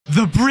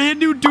The brand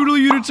new doodle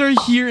units are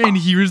here, and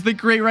here's the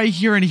crate right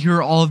here, and here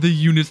are all of the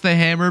units: the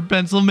Hammer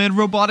Pencilman,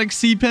 Robotic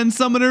C-Pen,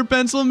 Summoner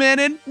Pencilman,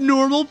 and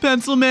Normal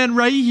Pencilman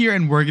right here,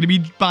 and we're gonna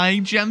be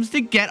buying gems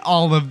to get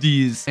all of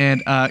these.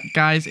 And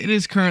guys, it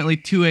is currently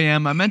 2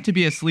 a.m. I'm meant to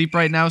be asleep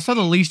right now, so the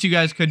least you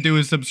guys could do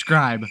is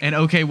subscribe. And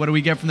okay, what do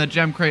we get from the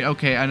gem crate?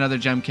 Okay, another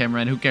gem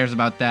camera, and who cares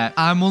about that?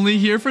 I'm only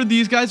here for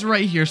these guys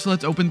right here, so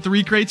let's open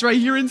 3 crates right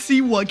here and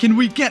see what can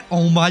we get.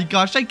 Oh my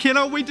gosh, I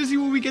cannot wait to see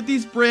what we get.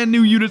 These brand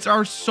new units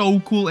are so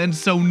cool and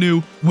so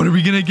new. What are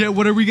we gonna get?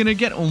 What are we gonna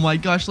get? Oh my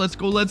gosh, let's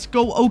go, let's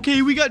go.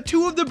 Okay, we got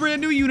 2 of the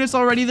brand new units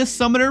already, the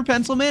Summoner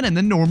Pencilman and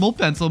the Normal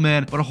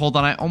Pencilman. But hold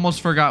on, I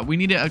almost forgot. We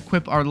need to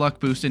equip our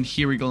luck boost, and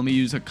here we go. Let me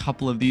use a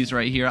couple of these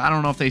right here. I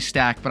don't know if they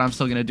stack, but I'm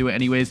still gonna do it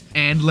anyways.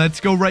 And let's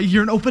go right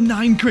here and open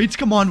 9 crates.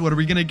 Come on, what are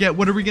we gonna get?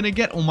 What are we gonna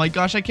get? Oh my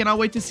gosh, I cannot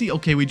wait to see.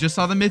 Okay, we just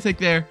saw the mythic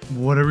there.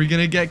 What are we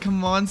gonna get?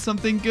 Come on,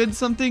 something good,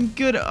 something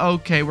good.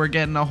 Okay, we're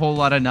getting a whole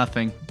lot of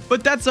nothing,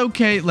 but that's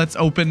okay. Let's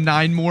open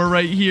 9 more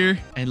right here,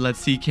 and let's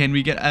see, can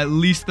we get at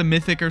least the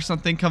mythic or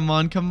something? Come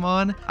on, come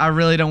on. I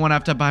really don't want to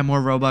have to buy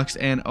more Robux,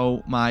 and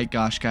oh my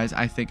gosh, guys,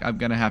 I think I'm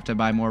gonna have to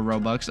buy more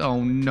Robux.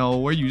 Oh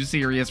no, are you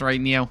serious right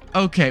now?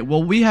 Okay,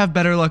 well, we have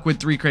better luck with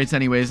 3 crates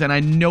anyways, and I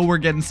know we're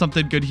getting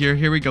something good here.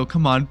 Here we go.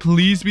 Come on,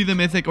 please be the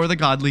mythic or the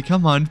godly.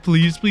 Come on,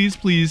 please, please,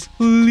 please,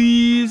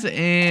 please.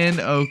 And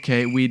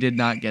okay, we did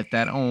not get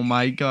that. Oh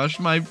my gosh,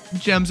 my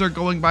gems are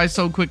going by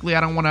so quickly.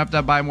 I don't want to have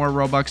to buy more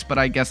Robux, but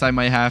I guess I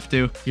might have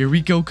to. Here we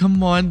go.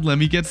 Come on, let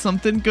me get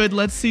something good.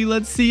 Let's see,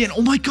 let's see. And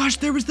oh my gosh,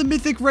 there was the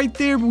mythic right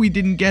there, but we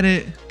didn't get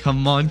it.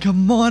 Come on,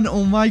 come on.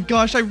 Oh my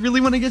gosh, I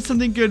really want to get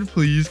something good.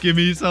 Please give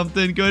me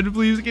something good.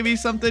 Please give me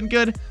something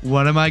good.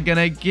 What am I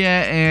gonna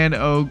get? And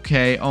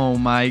okay, oh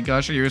my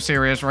gosh, are you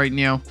serious right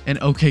now? And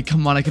okay,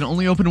 come on, I can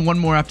only open 1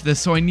 more after this,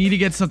 so I need to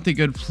get something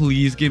good.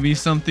 Please give me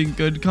something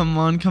good. Come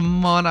on,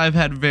 come on. I've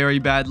had very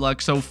bad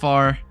luck so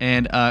far.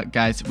 And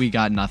guys, we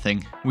got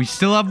nothing. We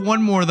still have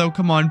 1 more though.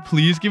 Come on,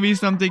 please give me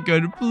something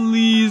good.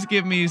 Please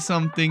give me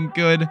something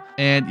good.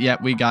 And yeah,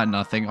 we got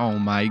nothing. Oh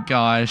my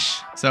gosh.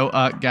 So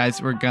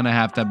guys, we're gonna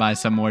have to buy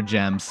some more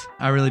gems.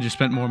 I really just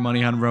spent more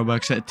money on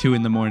Robux at 2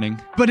 in the morning,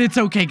 but it's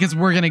okay because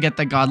we're gonna get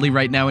the godly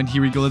right now. And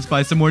here we go. Let's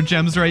buy some more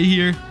gems right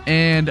here.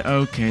 And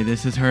okay,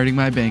 this is hurting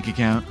my bank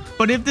account,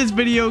 but if this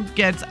video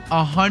gets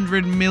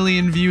 100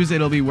 million views,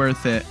 it'll be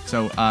worth it.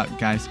 So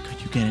guys,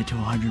 could you get it to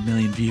 100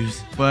 million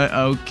views? But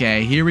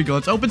okay, here we go.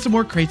 Let's open some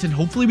more crates, and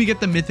hopefully we get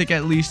the mythic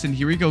at least. And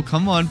here we go.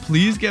 Come on,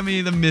 please get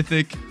me the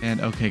mythic. And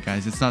okay,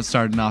 guys, it's not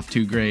starting off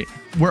too great.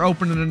 We're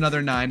opening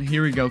another 9.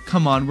 Here we go.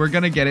 Come on, we're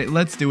gonna get it.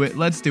 Let's do it.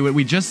 Let's do it.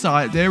 We just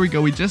saw it. There we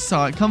go. We just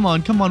saw it. Come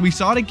on, come on. We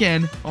saw it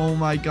again. Oh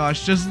my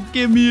gosh, just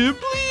give me it,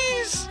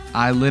 please.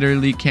 I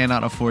literally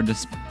cannot afford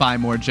to buy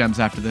more gems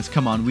after this.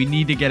 Come on, we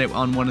need to get it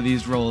on one of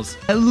these rolls.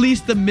 At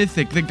least the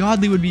mythic. The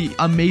godly would be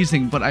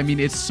amazing, but I mean,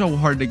 it's so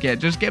hard to get.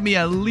 Just get me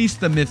at least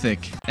the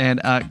mythic.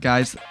 And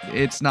guys,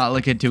 it's not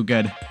looking too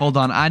good. Hold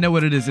on, I know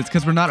what it is. It's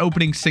because we're not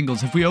opening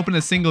singles. If we open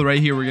a single right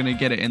here, we're gonna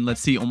get it. And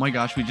let's see. Oh my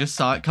gosh, we just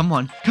saw it. Come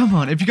on, come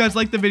on. If you guys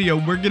like the video,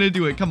 we're gonna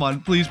do it. Come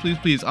on, please, please,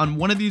 please. On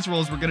one of these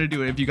rolls, we're gonna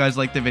do it if you guys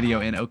like the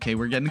video. And okay,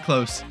 we're getting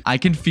close. I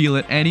can feel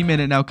it any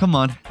minute now. Come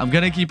on. I'm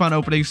gonna keep on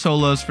opening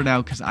solos for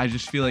now because I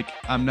just feel like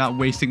I'm not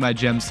wasting my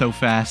gems so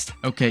fast.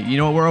 Okay, you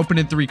know what? We're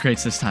opening 3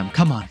 crates this time.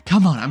 Come on,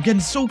 come on. I'm getting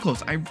so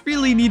close. I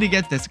really need to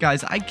get this,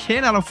 guys. I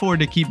cannot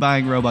afford to keep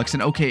buying Robux.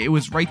 And okay, it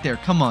was right there.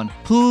 Come on.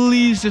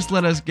 Please just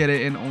let us get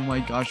it. And oh my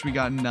gosh, we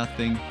got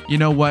nothing. You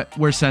know what?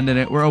 We're sending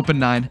it. We're open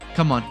 9.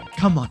 Come on.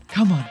 Come on.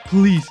 Come on.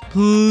 Please.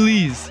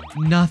 Please.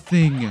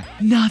 Nothing.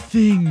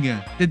 Nothing.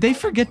 Did they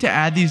forget to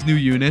add these new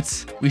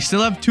units? We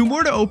still have 2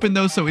 more to open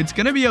though, so it's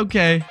gonna be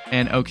okay.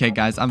 And okay,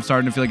 guys, I'm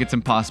starting to feel like it's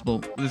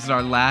impossible. This is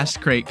our last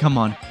crate. Come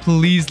on.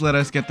 Please let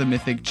us get the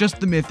mythic.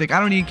 Just the mythic. I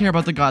don't even care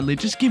about the godly.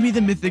 Just give me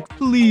the mythic,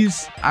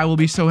 please. I will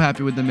be so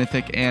happy with the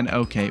mythic. And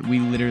okay, we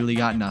literally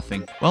got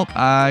nothing. Well,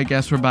 I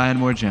guess we're buying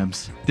more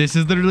gems. This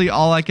is literally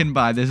all I can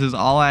buy. This is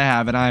all I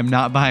have, and I am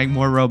not buying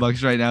more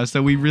Robux right now,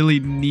 so we really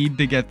need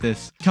to get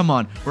this. Come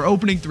on. We're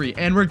opening 3,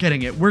 and we're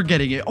getting it. We're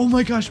getting it. Oh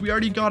my gosh, we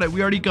already got it.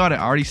 We already got it.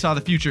 I already saw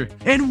the future.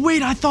 And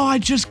wait, I thought I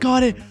just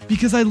got it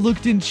because I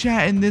looked in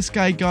chat, and this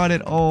guy got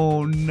it.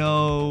 Oh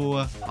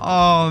no.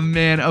 Oh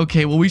man.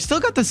 Okay, well, we still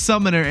got the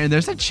summoner, and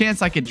there's a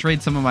chance I could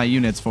trade some of my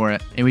units for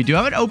it. And we do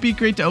have an OP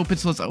crate to open,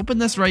 so let's open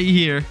this right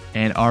here.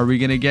 And are we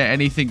gonna get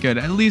anything good?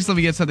 At least let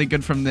me get something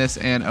good from this.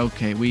 And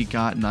okay, we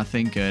got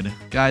nothing good.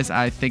 Guys,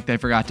 I think they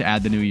forgot to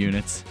add the new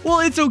units.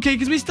 Well, it's okay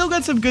because we still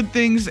got some good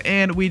things,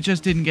 and we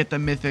just didn't get the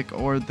mythic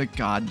or the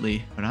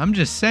godly. But I'm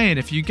just saying,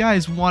 if you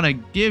guys want to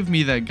give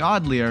me the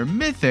godly or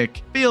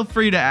mythic, feel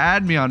free to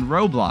add me on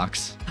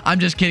Roblox. I'm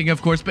just kidding,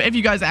 of course. But if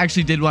you guys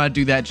actually did want to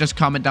do that, just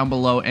comment down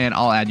below and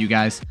I'll add you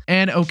guys.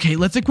 And okay,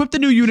 let's equip the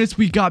new units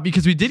we got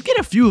because we did get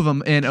a few of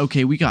them. And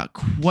okay, we got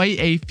quite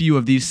a few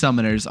of these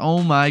summoners.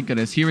 Oh my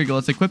goodness. Here we go.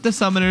 Let's equip the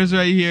summoners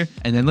right here.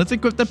 And then let's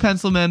equip the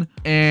pencilmen.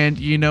 And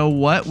you know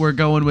what? We're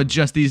going with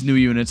just these new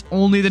units.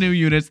 Only the new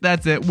units.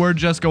 That's it. We're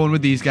just going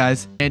with these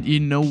guys. And you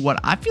know what?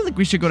 I feel like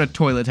we should go to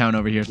Toilet Town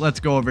over here. Let's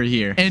go over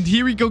here. And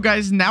here we go,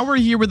 guys. Now we're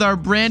here with our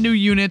brand new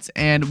units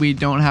and we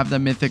don't have the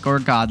mythic or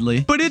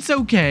godly. But it's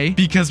okay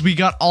because we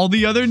got all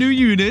the other new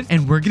units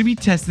and we're going to be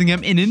testing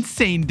them in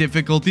insane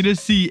difficulty to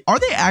see are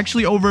they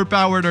actually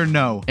overpowered or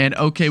no. And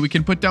okay, we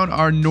can put down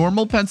our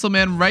normal pencil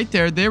man right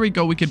there. There we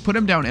go. We can put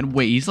him down and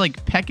wait, he's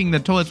like pecking the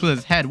toilets with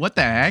his head. What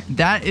the heck?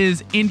 That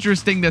is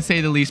interesting to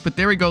say the least, but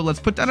there we go. Let's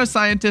put down a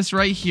scientist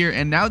right here.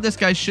 And now this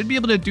guy should be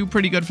able to do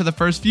pretty good for the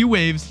first few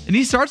waves. And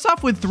he starts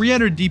off with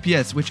 300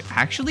 DPS, which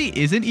actually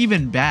isn't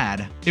even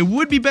bad. It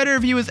would be better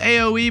if he was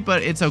AoE,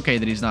 but it's okay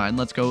that he's not. And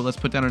let's go. Let's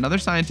put down another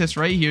scientist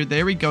right here.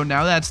 There we go.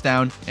 Now that's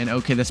down. And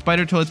okay, the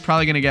spider toilet's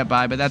probably going to get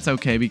by, but that's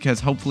okay because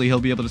hopefully he'll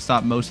be able to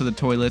stop most of the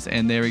toilets.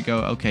 And there we go.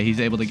 Okay, he's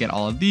able to get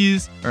all of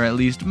these, or at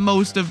least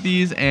most of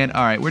these. And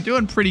all right, we're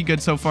doing pretty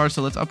good so far.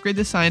 So let's upgrade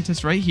the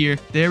scientist right here.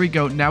 There we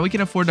go. Now we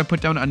can afford to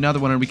put down another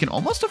one, and we can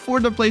almost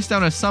afford to place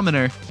down a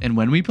summoner. And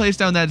when we place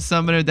down that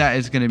summoner, that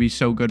is going to be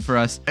so good for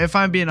us. If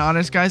I'm being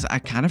honest, guys, I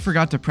kind of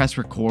forgot to press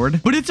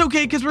record, but it's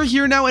okay because we're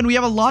here now and we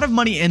have a lot of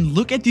money. And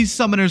look at these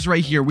summoners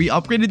right here. We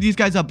upgraded these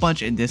guys a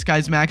bunch, and this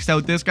guy's maxed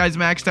out. This guy's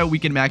maxed out. We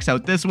can max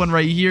out this one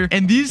right here.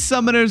 And these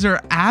summoners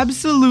are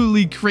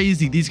absolutely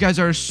crazy. These guys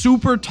are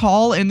super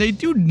tall and they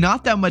do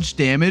not that much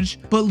damage,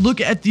 but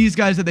look at these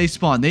guys that they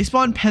spawn. They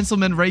spawn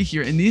pencilmen right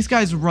here, and these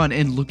guys run,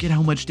 and look at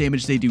how much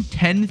damage they do.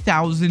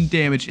 10,000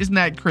 damage. Isn't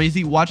that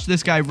crazy? Watch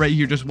this guy right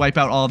here just wipe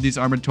out all of these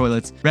armored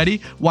toilets.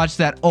 Ready? Watch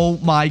that. Oh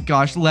my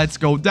gosh, let's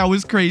go. That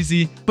was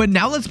crazy. But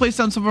now let's place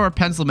down some of our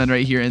pencilmen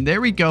right here, and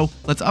there we go.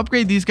 Let's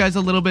upgrade these guys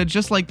a little bit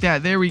just like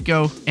that. There we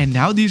go. And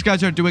now these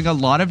guys are doing a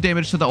lot of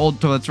damage to the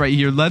old toilets right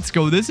here. Let's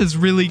go. This is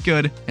really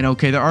good. And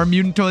okay, there are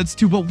mutant toilets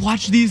too, but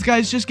watch these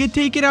guys just get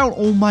taken out.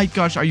 Oh my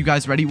gosh, are you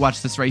guys ready?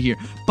 Watch this right here.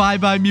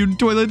 Bye-bye, mutant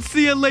toilets.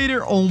 See you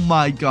later. Oh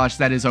my gosh,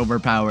 that is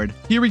overpowered.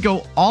 Here we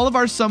go. All of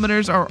our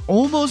summoners are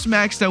almost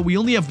maxed out. We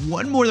only have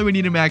one more that we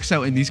need to max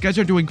out, and these guys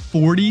are doing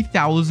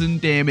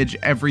 40,000 damage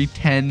every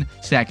 10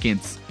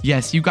 seconds.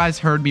 Yes, you guys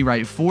heard me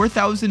right.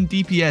 4,000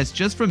 DPS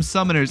just from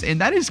summoners, and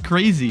that is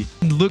crazy.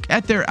 And look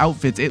at their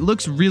outfits. It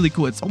looks really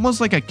cool. It's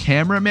almost like a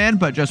cameraman,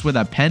 but just with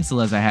a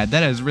pencil as a head.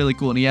 That is really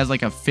cool, and he has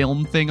like a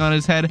film thing on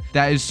his head.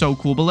 That is so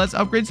cool. But let's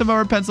upgrade some of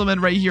our pencilmen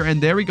right here,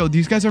 and there we go.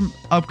 These guys are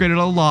upgraded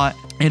a lot,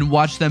 and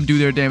watch them do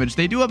their damage.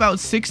 They do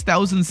about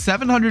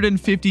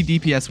 6,750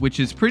 DPS, which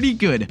is pretty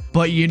good.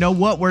 But you know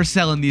what? We're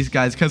selling these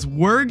guys because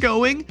we're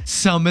going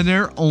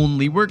summoner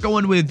only. We're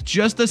going with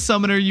just the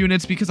summoner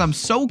units because I'm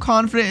so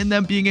confident in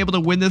them being able to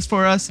win this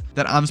for us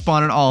that I'm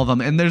spawning all of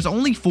them. And there's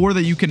only 4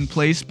 that you can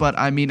place, but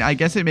I mean, I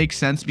guess it makes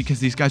sense because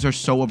these guys are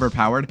so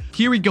overpowered.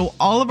 Here we go.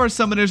 All of our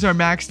summoners are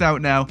maxed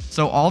out now.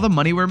 So all the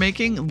money we're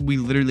making, we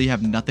literally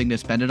have nothing to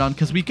spend it on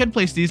because we could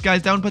place these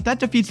guys down, but that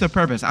defeats the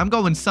purpose. I'm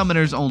going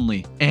summoners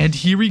only. And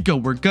here we go.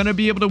 We're gonna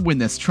be able to win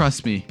this.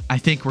 Trust me. I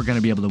think we're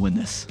gonna be able to win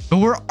this. But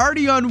we're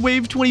already on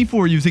wave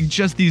 24 using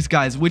just these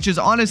guys, which is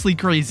honestly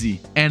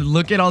crazy. And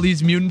look at all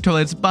these mutant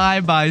toilets.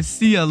 Bye-bye.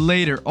 See ya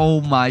later.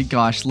 Oh my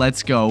gosh.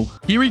 Let's go.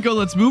 Here we go.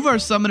 Let's move our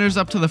summoners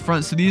up to the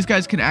front so these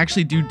guys can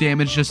actually do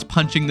damage just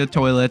punching the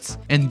toilets.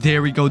 And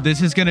there we go.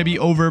 This is gonna be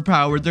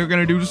overpowered. They're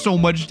gonna do so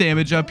much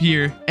damage up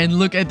here. And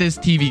look at this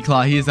TV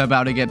claw. He is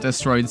about to get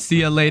destroyed.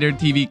 See ya later,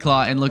 TV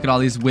claw. And look at all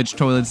these witch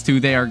toilets too.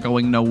 They are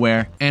going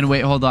nowhere. And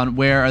wait, hold on.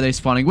 Where are they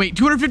spawning? Wait,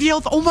 250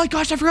 health. Oh my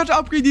gosh, I forgot to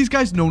upgrade these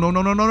guys. No.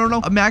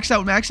 Max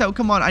out, max out.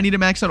 Come on. I need to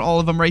max out all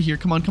of them right here.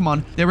 Come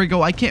on. There we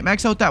go. I can't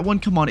max out that one.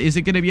 Come on. Is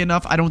it gonna be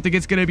enough? I don't think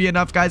it's gonna be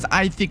enough, guys.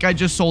 I think I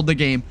just sold the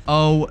game.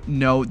 Oh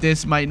no,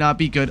 this might not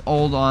be good.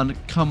 Hold on.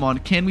 Come on.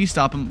 Can we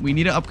stop him? We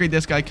need to upgrade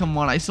this guy. Come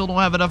on. I still don't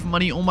have enough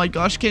money. Oh my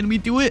gosh. Can we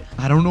do it?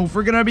 I don't know if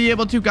we're gonna be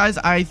able to, guys.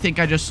 I think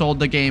I just sold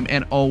the game,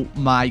 and oh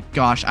my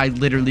gosh, I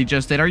literally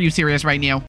just did. Are you serious right now?